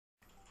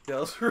Yeah,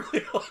 that's a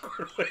really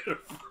awkward way to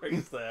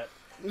phrase that.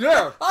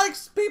 Yeah. I like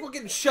people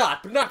getting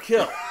shot, but not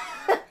killed.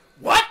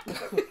 What?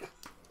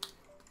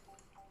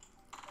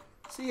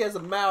 See, he has a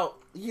mouth.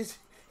 He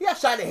got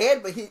shot in the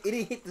head, but it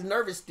didn't hit the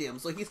nervous stem,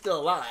 so he's still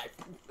alive.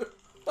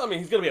 I mean,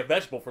 he's gonna be a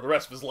vegetable for the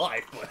rest of his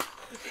life, but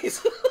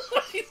he's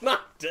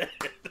not dead.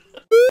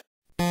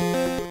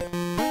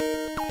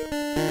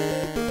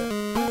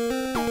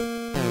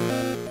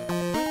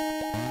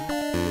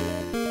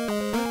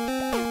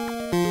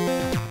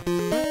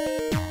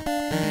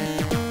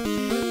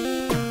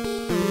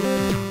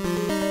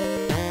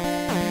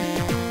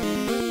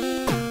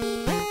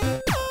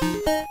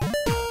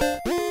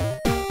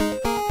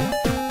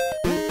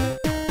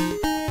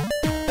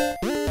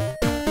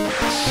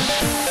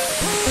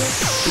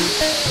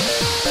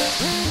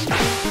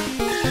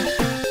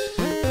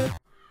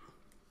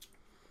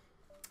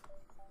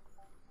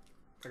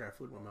 I got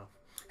food in my mouth.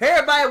 Hey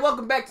everybody,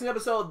 welcome back to an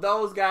episode of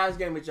Those Guys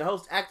Game with your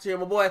host, actor here,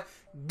 my boy.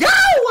 Go!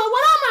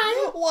 What am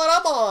I? What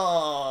am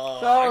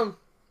I?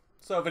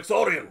 So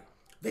Victorian.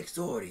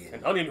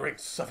 And onion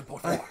rings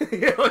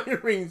 7.4. Onion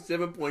rings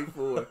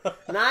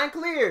 7.4. 9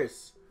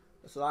 clears.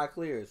 That's a lot of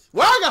clears.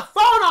 Why is your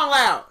phone on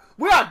loud?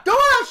 We are doing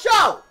a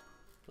show!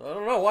 I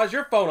don't know. Why is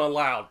your phone on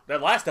loud?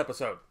 That last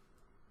episode.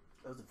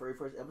 That was the very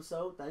first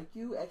episode. Thank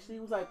you. Actually,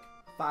 it was like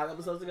 5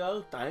 episodes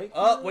ago. Thank you.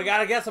 Oh, we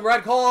gotta get some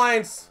red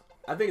coins.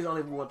 I think it's only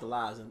if we want the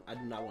lives, and I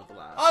do not want the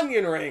lives.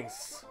 Onion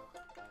rings.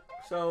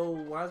 So,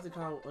 why is it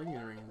called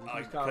onion rings?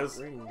 It's called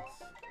rings.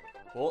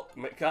 Well,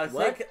 What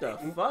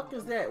the fuck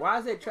is that? Why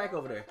is that track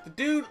over there? The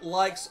dude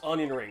likes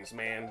onion rings,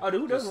 man. Oh,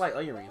 dude, who doesn't like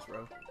onion rings,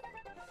 bro?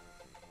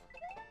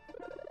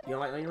 You don't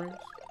like onion rings?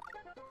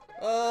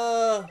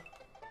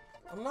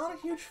 I'm not a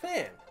huge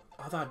fan.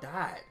 I thought I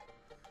died.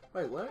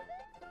 Wait, what?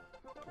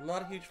 I'm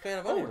not a huge fan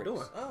of onion rings.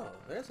 Doing? Oh,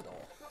 there's it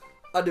all.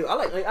 I do.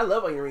 I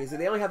love onion rings, and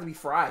they only have to be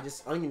fried.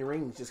 Just onion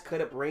rings. Just cut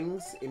up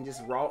rings and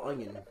just raw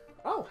onion.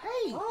 Oh,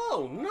 hey.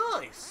 Oh,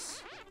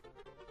 nice.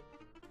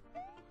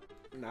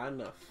 Not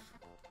enough.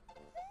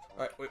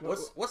 All right, wait.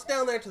 What's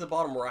down there to the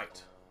bottom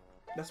right?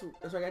 That's where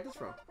I got this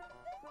from.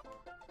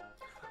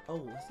 Oh,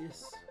 what's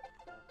this?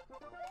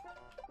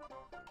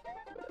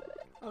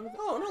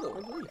 Oh, another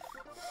one.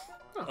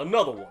 Huh.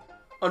 Another one.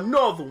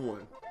 Another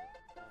one.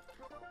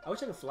 I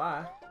wish I could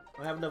fly.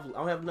 I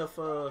don't have enough.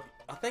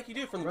 I think you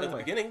do from the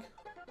beginning.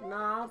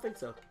 Nah, I don't think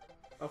so.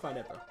 I'll find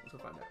out though. Let's go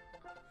find out.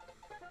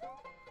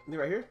 You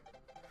right here?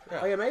 Yeah.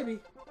 Oh yeah, maybe.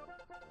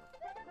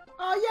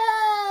 Oh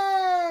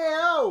yeah!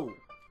 Oh.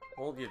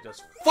 Well, you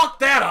just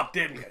fucked that up,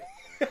 didn't you?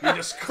 You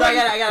just So I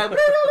gotta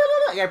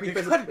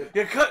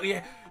you cut.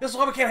 Yeah. This is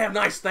why we can't have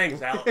nice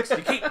things, Alex. You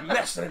keep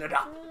messing it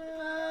up.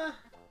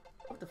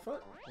 What the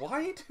fuck? Why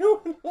are you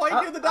doing? Why are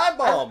you doing the dive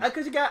bomb?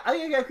 Because I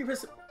think you gotta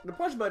press the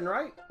push button,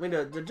 right? I mean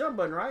the jump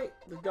button, right?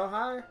 To go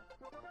higher.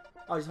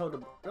 Oh, just hold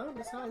the. No,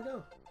 that's how I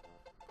go.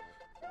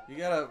 You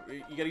gotta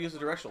use the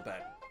directional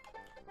pad.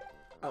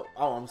 Oh,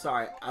 I'm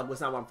sorry. That's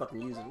not what I'm fucking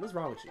using. What's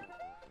wrong with you?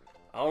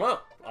 I don't know.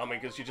 I mean,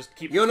 because you just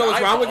keep. You know what's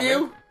wrong with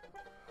you?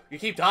 You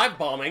keep dive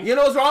bombing. You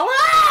know what's wrong with you?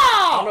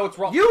 I don't know what's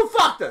wrong. You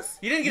fucked us.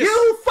 You didn't get.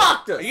 You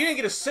fucked us. You didn't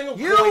get a single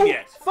coin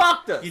yet. You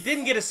fucked us. You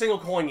didn't get a single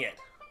coin yet.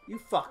 You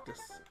fucked us.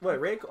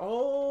 What, red?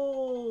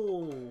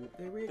 Oh,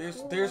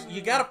 there's.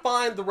 You gotta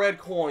find the red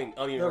coin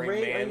onion ring,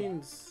 red man.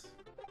 Onions.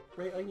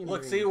 Red onion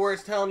Look, rings. see where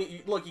it's telling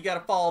you. Look, you gotta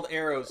follow the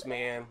arrows,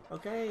 man.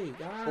 Okay,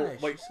 gosh, Oh,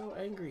 wait. you're so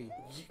angry.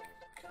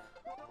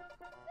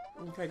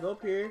 Okay, go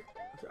up here.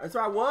 That's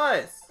where I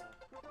was.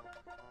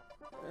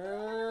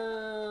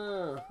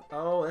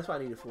 Oh, that's what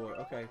I needed for.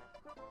 Okay.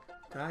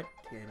 God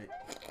damn it.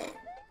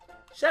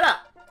 Shut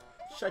up.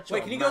 Shut your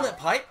Wait, can you go in that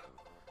pipe?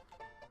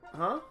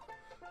 Huh?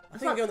 I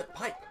think you can go in that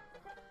pipe.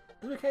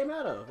 That's what it came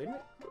out of, isn't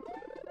it?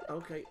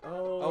 Okay.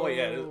 Oh. Oh wait,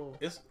 yeah.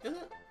 Is it?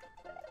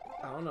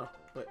 I don't know,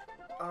 but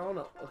I don't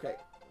know. Okay.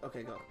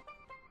 Okay, go.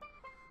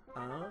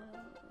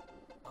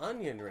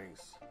 Onion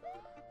rings.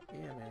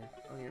 Yeah, man.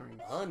 Onion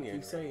rings. Onion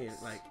Keep saying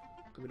it like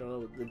we don't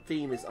know. The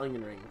theme is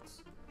onion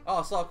rings. Oh,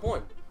 I saw a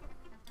coin.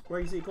 Where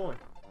you see it going?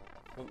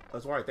 Well,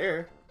 that's right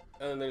there.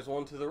 And then there's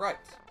one to the right.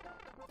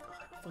 Oh,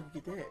 how the fuck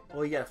you get that?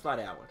 Oh, you gotta fly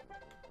that one.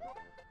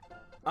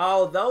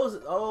 Oh, those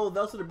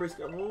are the bricks.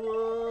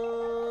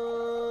 Whoa.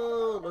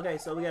 Okay,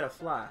 so we gotta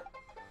fly.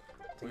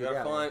 We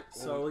gotta find.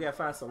 So we gotta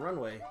find some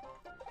runway.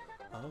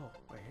 Oh,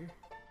 right here.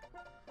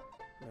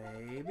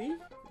 Maybe.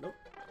 Nope.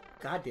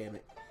 God damn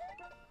it.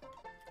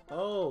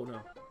 Oh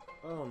no.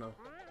 Oh no.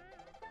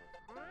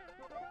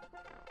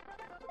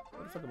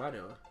 What the fuck am I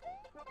doing?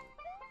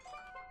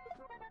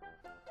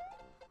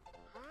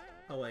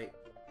 Oh wait.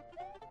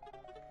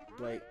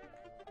 Wait.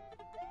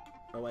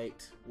 Oh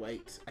wait.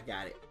 Wait. I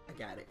got it. I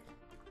got it.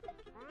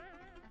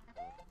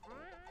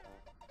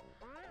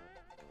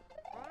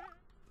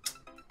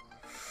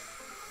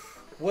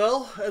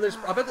 Well, there's.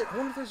 I bet that. I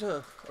wonder if there's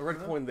a red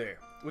coin there,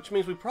 which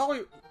means we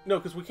probably no,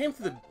 because we came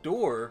through the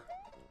door.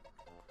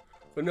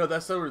 But no,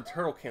 that's where the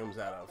turtle comes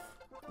out of.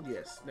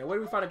 Yes. Now, where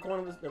do we find a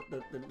coin? The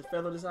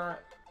feather to the side?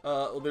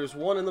 Well, there's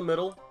one in the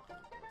middle.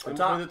 In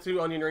between the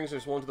two onion rings,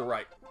 there's one to the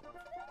right.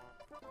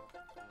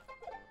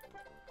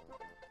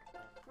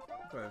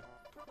 Okay.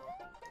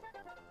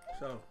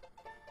 So.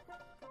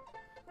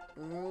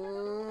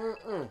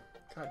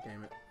 God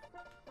damn it.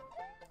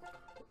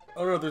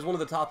 Oh no, there's one at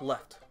the top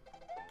left.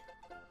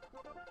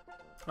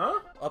 Huh?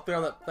 Up there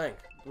on that thing.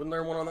 Wasn't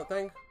there one on that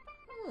thing?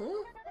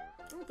 I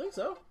don't think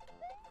so.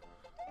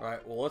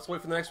 Alright, well let's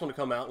wait for the next one to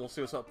come out and we'll see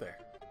what's up there.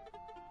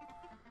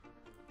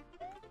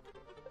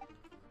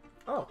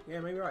 Oh, yeah,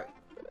 maybe right.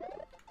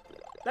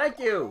 Thank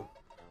you!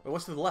 Wait,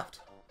 what's to the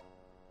left?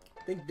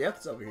 I think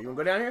death's over here. You wanna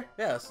go down here?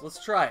 Yes,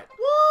 let's try it.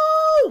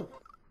 Woo!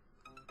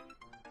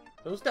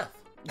 It was death.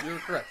 You were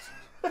correct.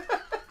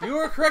 You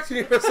were correct in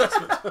your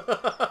assessment.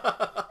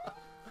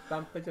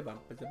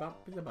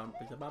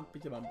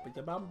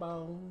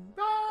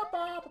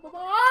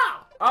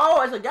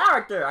 Oh, it's a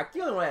character. I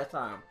killed him last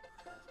time.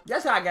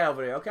 That's how I got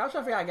over there. Okay, I was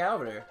trying to figure out how I got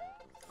over there.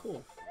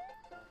 Cool.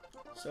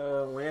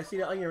 So when I see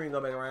the onion ring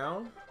go back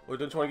around. Well,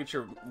 don't you want to get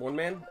your one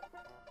man?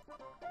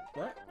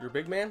 What? Your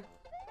big man?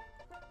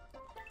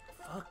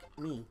 Fuck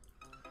me.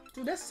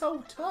 Dude, that's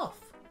so tough.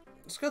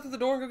 Let's go through the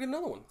door and go get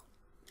another one.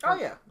 Oh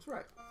yeah, that's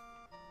right.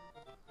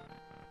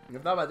 You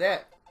thought about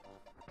that.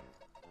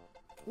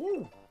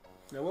 Ooh.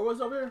 Now where was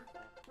it over here?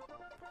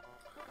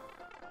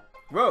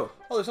 Bro.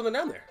 Oh, there's something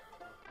down there.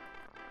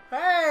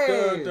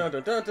 Hey!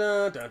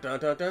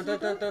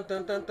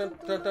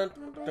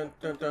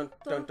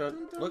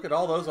 Look at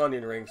all those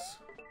onion rings.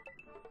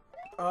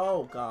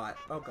 Oh god.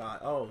 Oh god.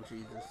 Oh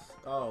Jesus.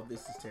 Oh,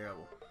 this is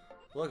terrible.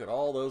 Look at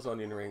all those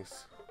onion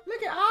rings.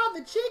 Look at all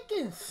the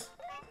chickens.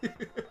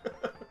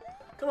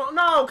 Come on.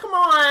 No, come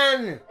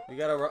on. You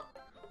gotta...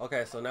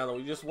 Okay, so now that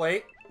we just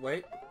wait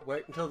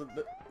until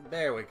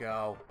there we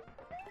go.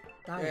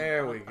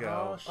 There we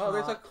go. Oh,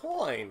 there's a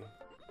coin.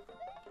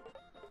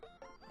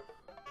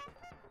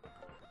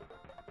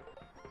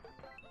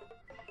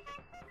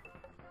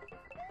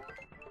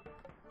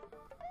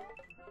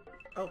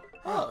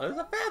 Oh, there's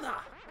a feather.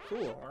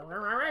 Cool.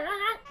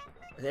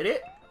 Is that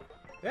it?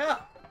 Yeah.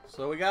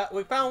 So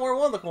we found where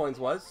one of the coins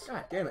was.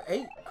 God damn it.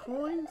 8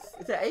 coins?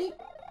 Is that 8?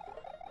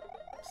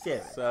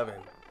 7. 7.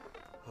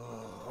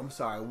 Oh, I'm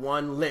sorry.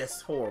 1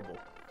 less horrible.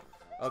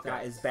 Okay.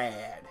 That is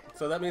bad.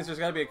 So that means there's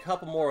got to be a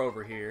couple more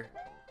over here.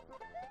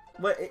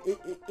 But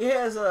it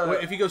has a...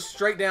 Wait, if you go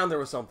straight down, there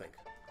was something.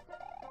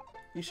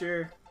 You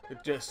sure?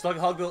 It just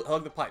hug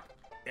the pipe.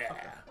 Yeah.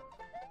 Okay.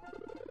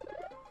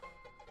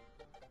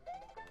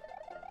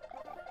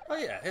 Oh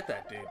yeah, hit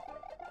that dude.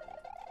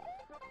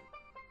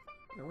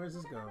 Now where does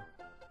this go?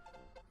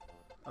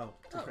 Oh,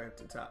 to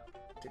the top.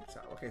 Take the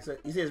top. Okay, so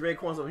you see there's red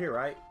coins over here,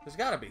 right? There's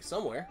got to be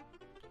somewhere.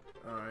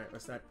 Alright,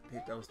 let's not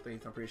hit those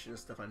things. I'm pretty sure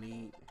there's stuff I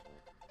need.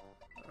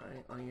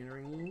 Alright, onion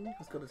ring.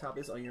 Let's go to the top of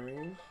this onion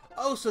ring.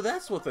 Oh, so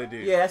that's what they do.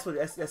 Yeah,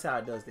 that's how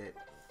it does that.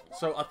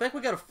 So I think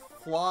we gotta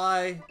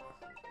fly.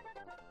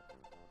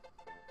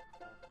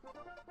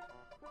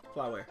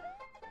 Fly where?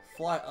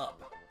 Fly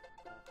up.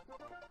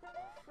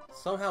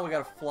 Somehow we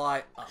gotta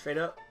fly up. Straight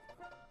up?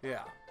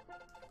 Yeah.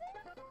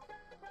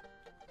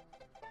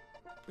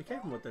 We came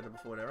from up there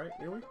before that, right?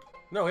 Didn't we?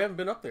 No, we haven't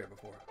been up there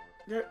before.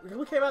 Yeah,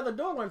 we came out the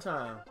door one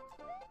time.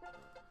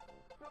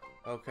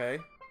 Okay.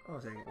 Oh,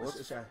 a second.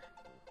 Let's try.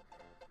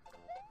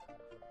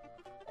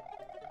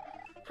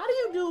 How do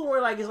you do where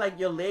like it's like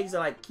your legs are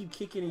like keep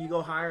kicking and you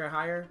go higher and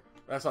higher?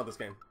 That's not this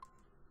game.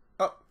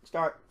 Oh,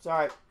 start.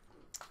 Sorry.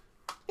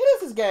 It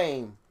is this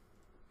game.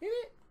 Isn't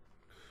it?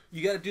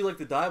 You gotta do like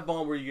the dive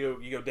bomb where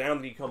you go down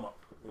and you come up.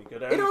 You go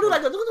down. It don't do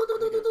like a.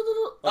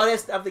 Oh,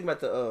 that's. I'm thinking about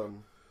the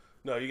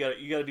No, you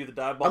gotta do the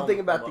dive bomb. I'm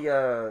thinking about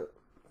the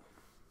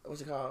what's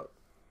it called?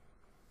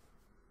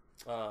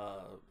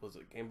 Was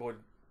it Game Boy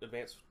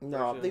Advance?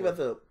 No, I'm thinking about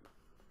the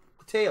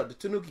tail, the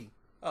Tanuki.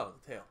 Oh,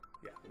 the tail.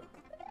 Yeah.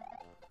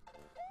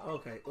 No.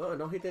 Okay. Well,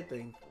 don't hit that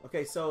thing.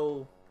 Okay,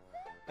 so.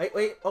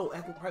 Wait. Oh,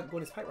 I can probably go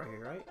in this pipe right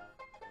here, right?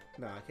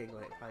 No, I can't go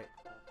in that pipe.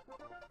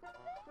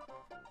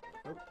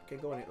 Nope,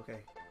 can't go in it.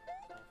 Okay.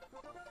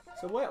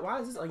 So what? Why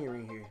is this onion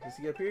ring here? Does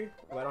he get up here?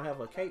 Oh, I don't have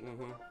a cape.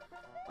 Mm-hmm.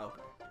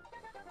 Okay.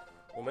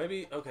 Well,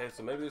 maybe. Okay,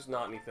 so maybe there's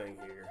not anything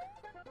here.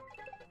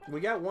 We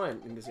got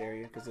one in this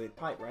area because of the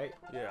pipe, right?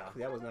 Yeah.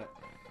 That was not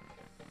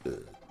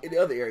in the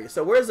other area.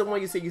 So where's the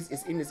one you say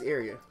is in this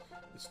area?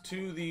 It's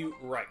to the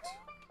right.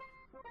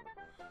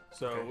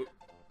 So Okay.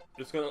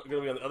 it's gonna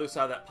be on the other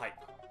side of that pipe.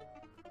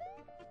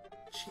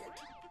 Shit.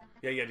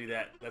 Yeah, you gotta do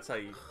that. That's how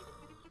you.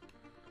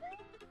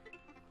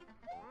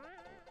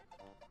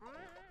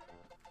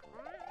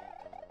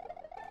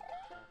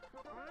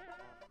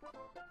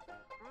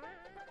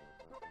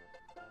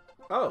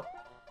 Oh.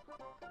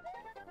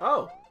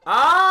 Oh.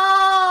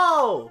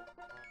 Oh!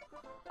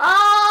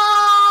 Oh!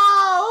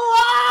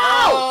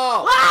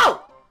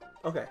 Wow!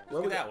 Okay.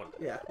 Well, Look at that one.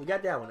 Yeah, we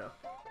got that one though.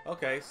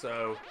 Okay,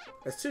 so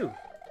That's 2.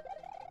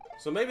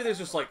 maybe there's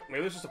just a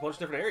bunch of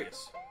different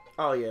areas.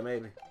 Oh yeah,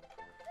 maybe.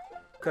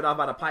 Cut off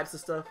by the pipes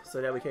and stuff,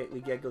 so that we can't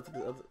go to the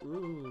other.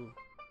 Ooh.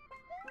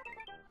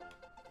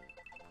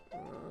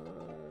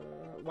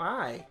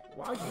 Why?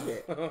 Why would you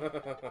do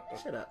that?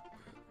 Shut up.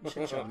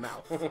 Shut your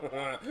mouth.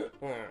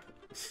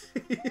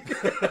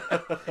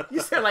 You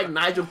sound like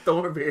Nigel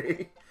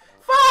Thornberry.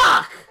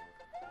 Fuck!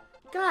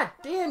 God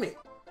damn it.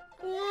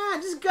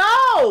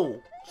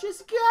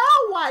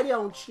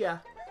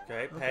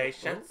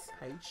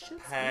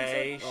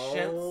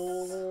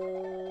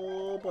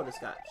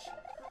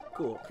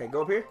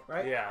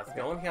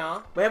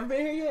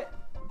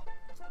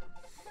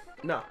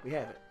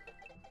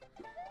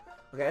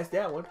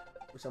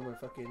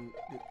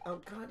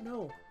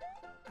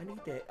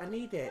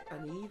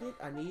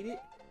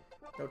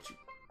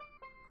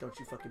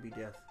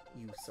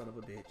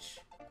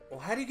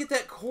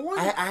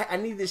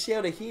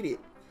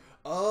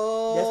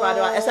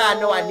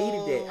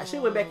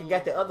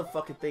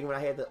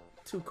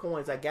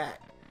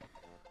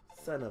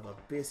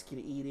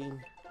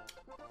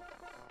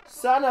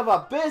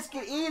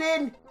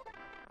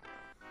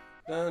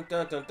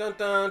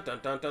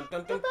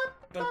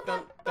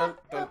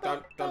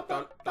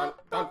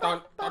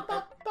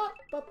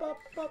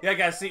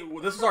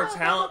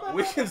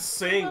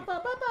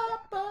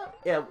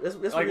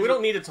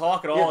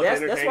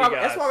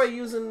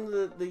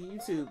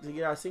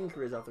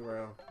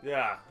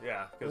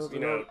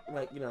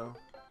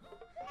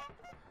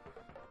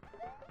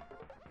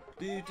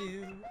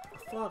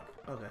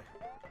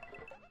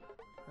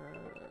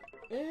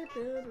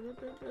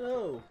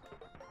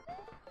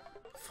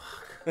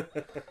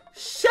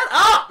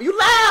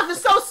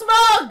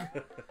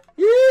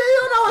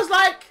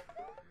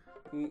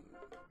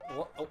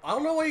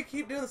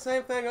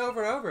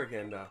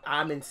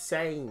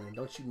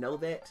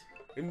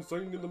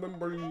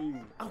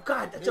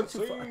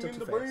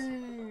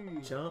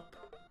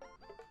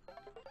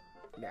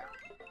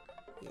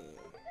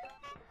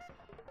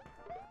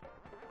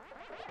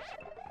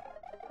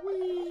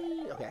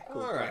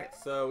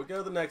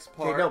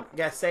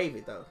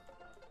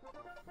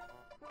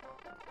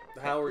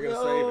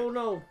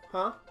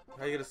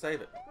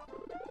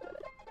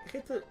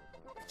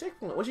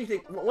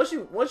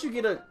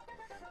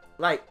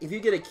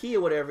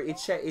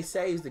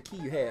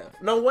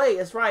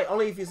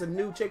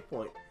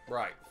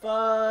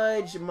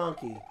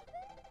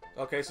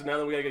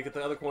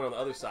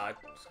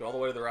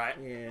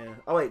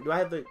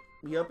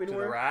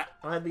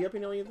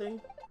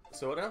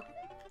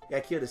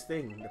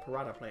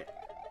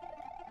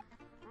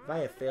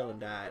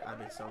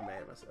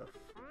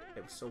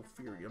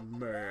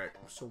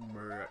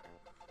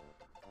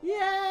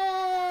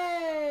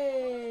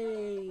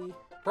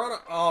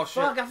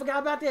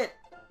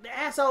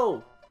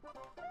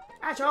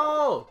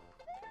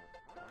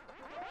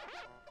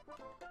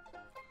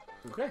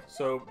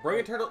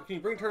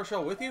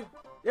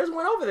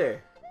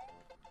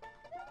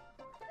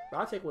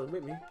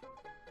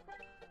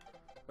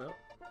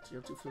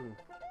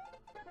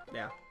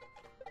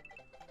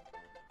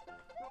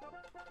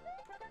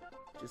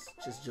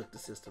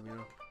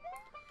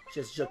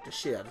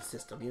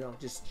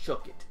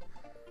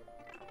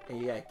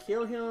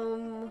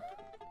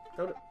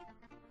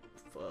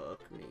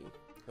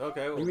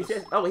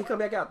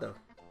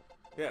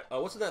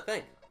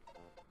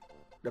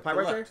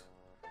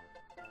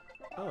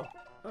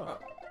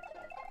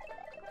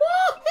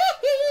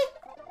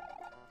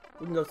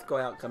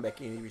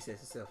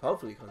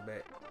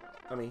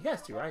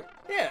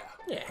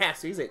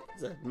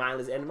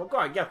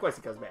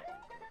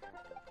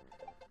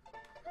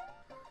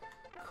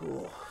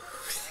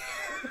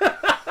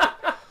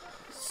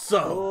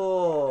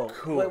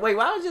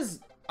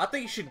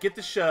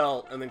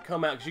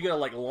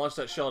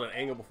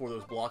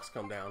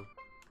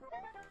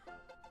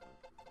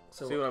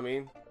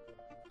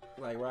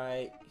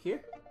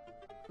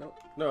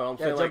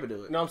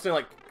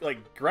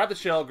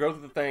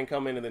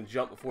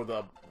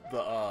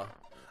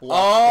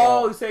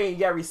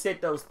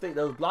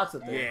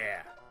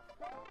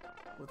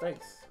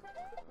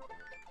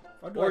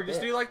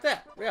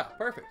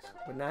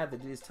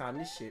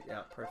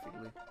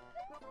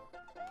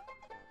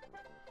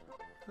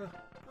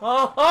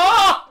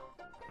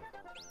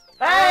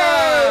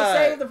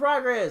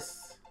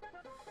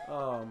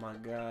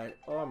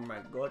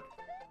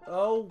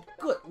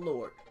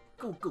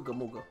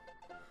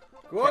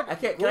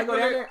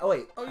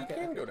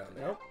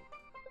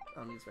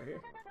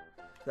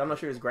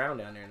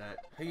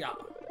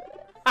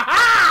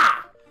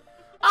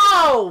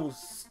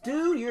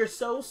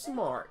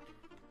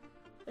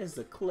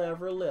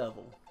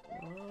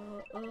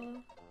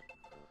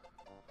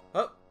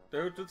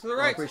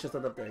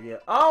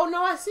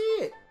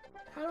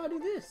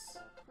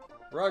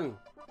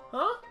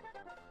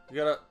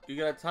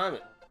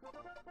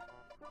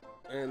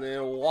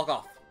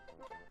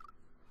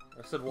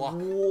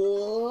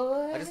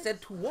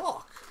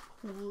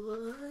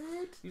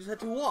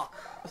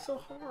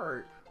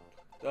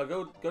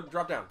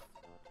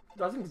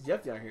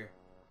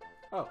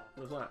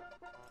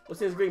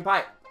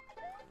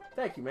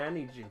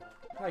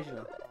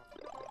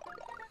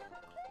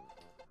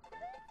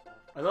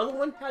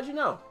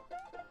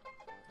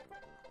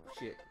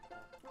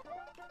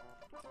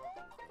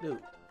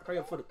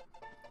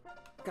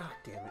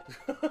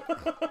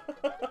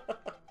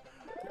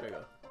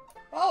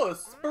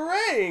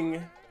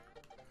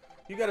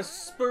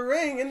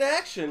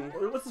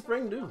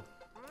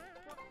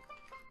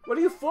 What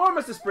are you for,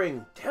 Mr.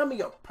 Spring? Tell me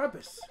your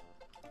purpose.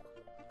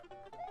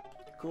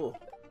 Cool.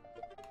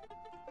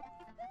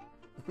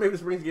 Maybe the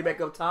springs get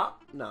back up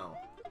top? No.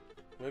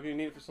 Maybe you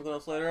need it for something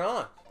else later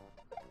on.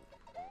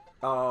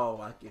 Oh,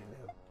 I get it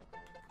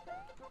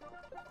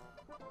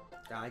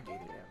now. I get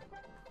it now.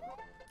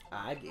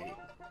 I get it.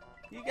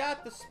 You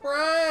got the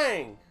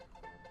spring.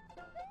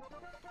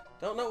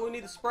 Don't know what we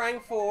need the spring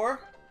for.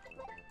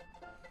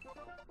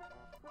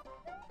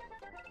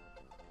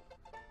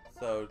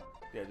 So,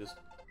 yeah, just...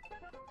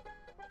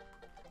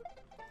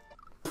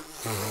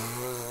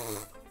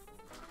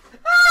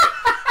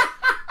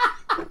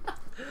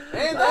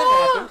 And that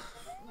happened.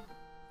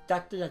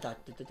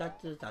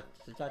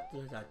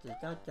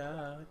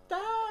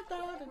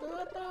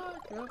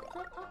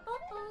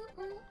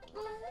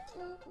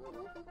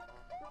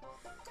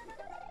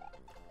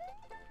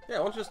 Yeah,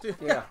 why don't you just do...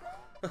 Yeah.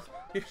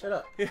 Shut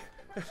up.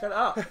 Shut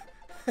up.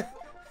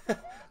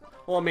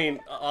 Well, I mean,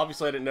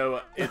 obviously I didn't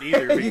know it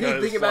either because... You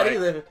didn't think about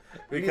either.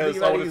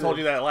 Because I would have told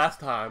you that last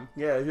time.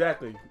 Yeah,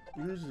 exactly.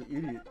 You're just an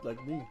idiot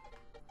like me.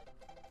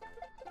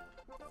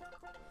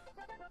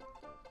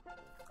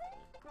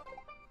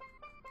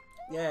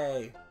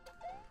 Yay.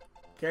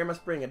 Carry my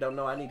spring I don't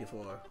know I need it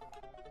for.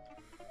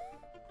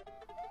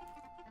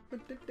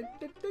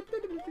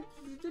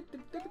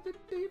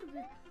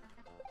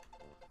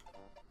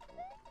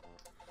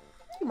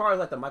 Mario's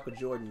like the Michael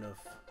Jordan of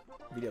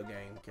video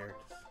game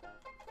characters.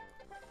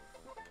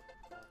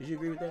 Did you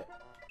agree with that?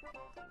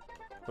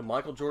 The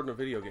Michael Jordan of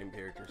video game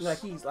characters. Like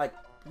he's like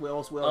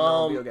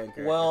well-known video game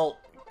character. Well,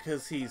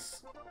 because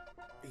he's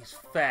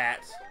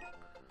fat.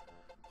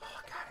 Oh,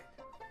 I got it.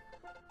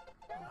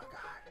 Oh my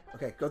god.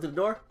 Okay, go through the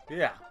door.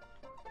 Yeah.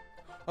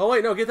 Oh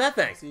wait, no, get that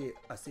thing. I see it.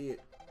 I see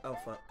it. Oh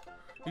fuck.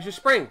 Use your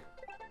spring.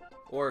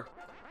 Or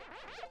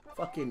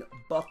fucking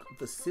buck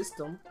the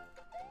system.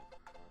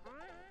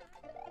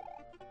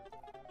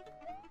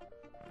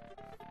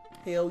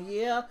 Hell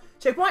yeah.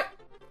 Checkpoint!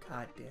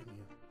 God damn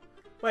you.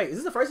 Wait, is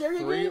this the first area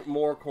 3 again?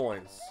 more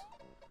coins.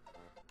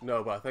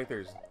 No, but I think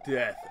there's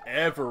death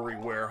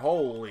everywhere.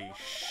 Holy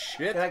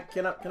shit.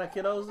 Can I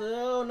kill those?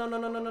 Oh, no.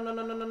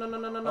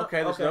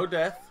 Okay, there's no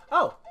death.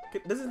 Oh,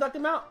 this is knock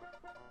them out.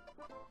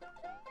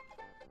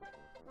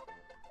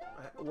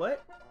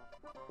 What?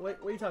 What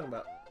are you talking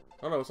about?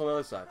 Oh no, it's on the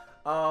other side.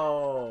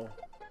 Oh.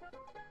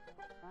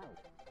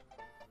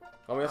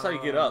 I mean, that's how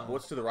you get up.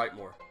 What's to the right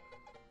more?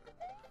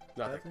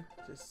 Nothing.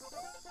 Just...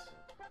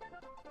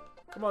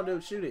 Come on,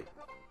 dude. Shoot it.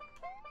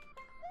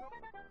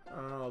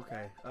 Oh,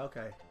 okay.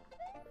 Okay.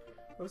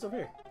 What's up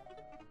here?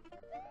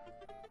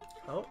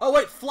 Oh. Oh,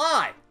 wait.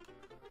 Fly!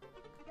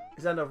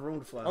 Is that enough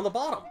room to fly? On the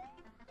bottom.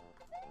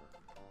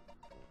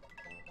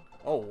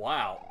 Oh,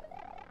 wow.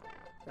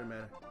 Doesn't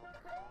matter.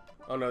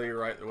 Oh, no, you're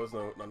right. There was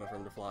not enough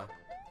room to fly.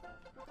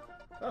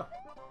 Oh.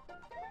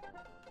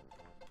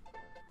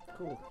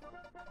 Cool.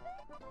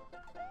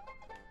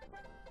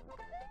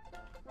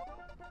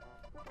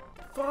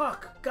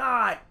 Fuck!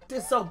 God!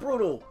 This is so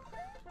brutal!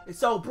 It's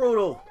so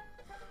brutal!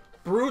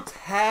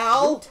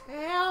 Brutal?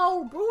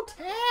 Brutal!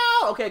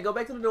 Okay, go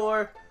back to the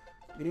door.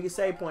 You need a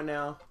save point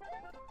now.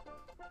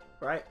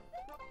 Right?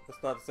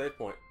 That's not the save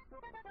point.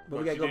 But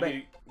we gotta go back.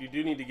 You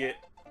do need to get,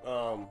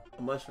 a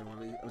mushroom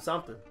or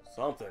something.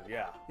 Something,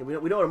 yeah. Yeah,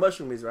 we know what a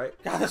mushroom is, right?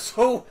 God, that's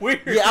so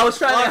weird. Yeah, I was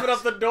trying to... Climbing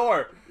up the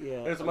door.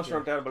 Yeah. There's a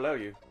mushroom down below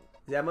you.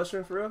 Is that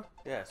mushroom for real?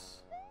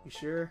 Yes. You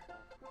sure?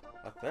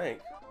 I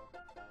think.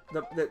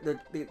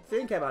 The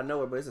thing came out of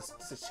nowhere, but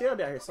it's a shell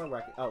down here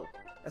somewhere. Oh,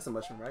 that's a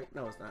mushroom, right?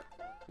 No, it's not.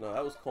 No,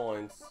 that was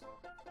coins.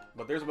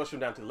 But there's a mushroom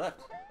down to the left.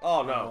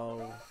 Oh, no.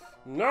 Oh.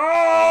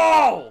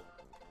 No!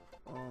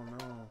 Oh,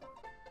 no.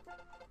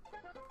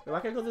 Why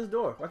can't I go through this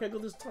door? Why can't I go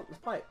through this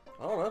pipe?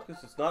 I don't know,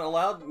 because it's not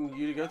allowed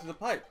you to go through the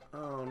pipe.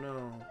 Oh,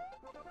 no.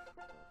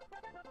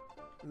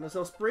 There's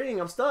no spring.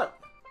 I'm stuck.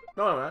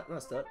 No, I'm not. I'm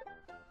not stuck.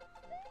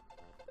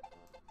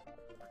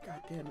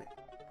 God damn it.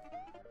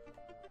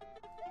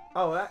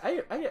 Oh,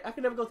 I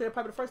could never go through that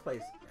pipe in the first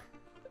place.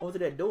 I went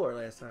through that door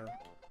last time.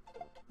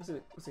 What's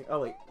it?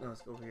 Oh, wait. No,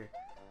 let's go over here.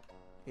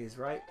 It's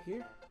right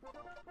here.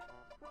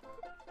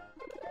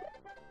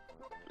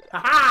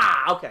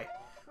 Ha-ha! Okay.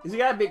 Because you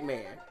got a big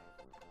man.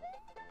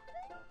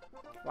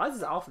 Why is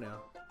this off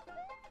now?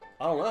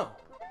 I don't know.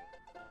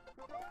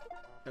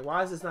 And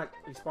why is this not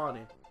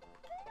respawning?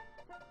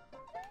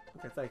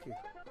 Okay, thank you.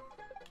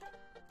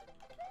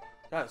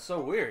 God, it's so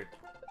weird.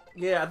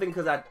 Yeah, I think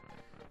because I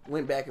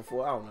went back and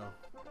forth. I don't know.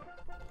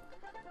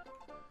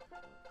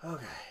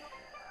 Okay.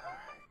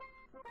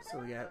 Alright. So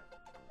we got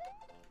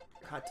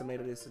hot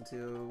tomato this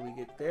until we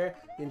get there.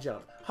 Then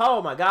jump.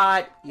 Oh my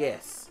god.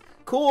 Yes.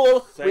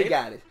 Cool. Save. We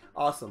got it.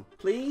 Awesome.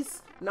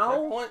 Please?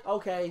 No?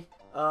 Okay.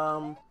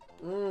 Now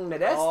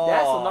that's a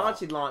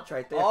launchy launch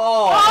right there.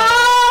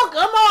 Oh,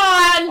 come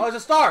on! Oh, it's a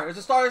star. It's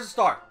a star. It's a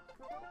star.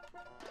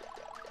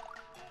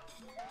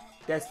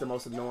 That's the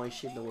most annoying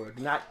shit in the world.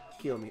 Do not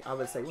kill me. I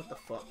would say, what the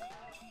fuck?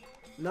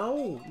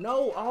 No.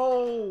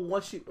 Oh,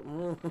 once you...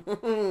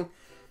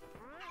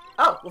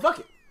 Oh, well, fuck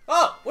it.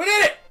 Oh, we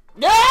did it!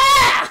 Yeah!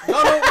 I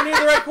don't know what we need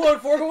the right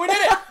quote for, but we did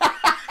it!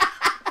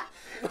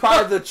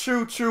 Probably the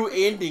true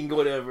ending, or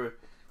whatever.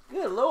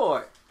 Good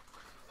lord.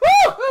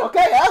 Woo!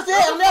 Okay, that's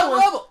it. What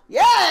level?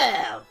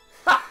 Yeah.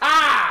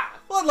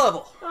 What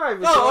level? All right,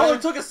 No, it only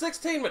took us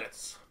 16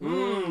 minutes.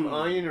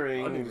 Onion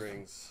rings. Onion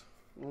rings.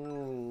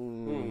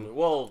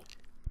 Well,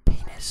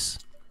 penis.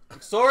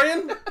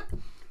 Victorian?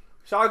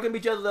 Sorry, couldn't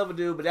beat you other level,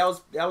 dude, but that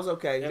was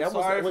okay. I'm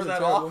sorry for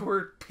that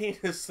awkward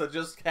penis that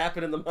just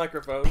happened in the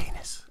microphone.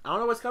 Penis. I don't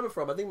know where it's coming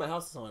from. I think my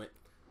house is on it.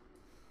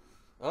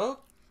 Oh?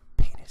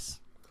 Penis.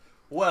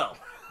 Well,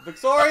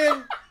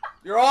 Victorian,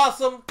 you're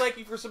awesome. Thank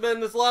you for submitting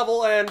this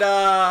level, and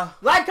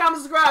like,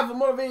 comment, subscribe for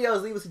more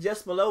videos. Leave a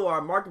suggestion below.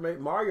 Our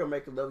Mario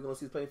Maker level. We're going to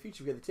see us play in the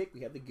future. We have the tick. We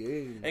have the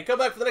game. And come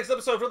back for the next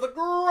episode for the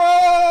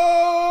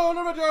Grown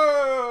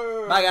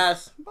Adventure. Bye,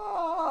 guys.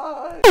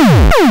 Bye.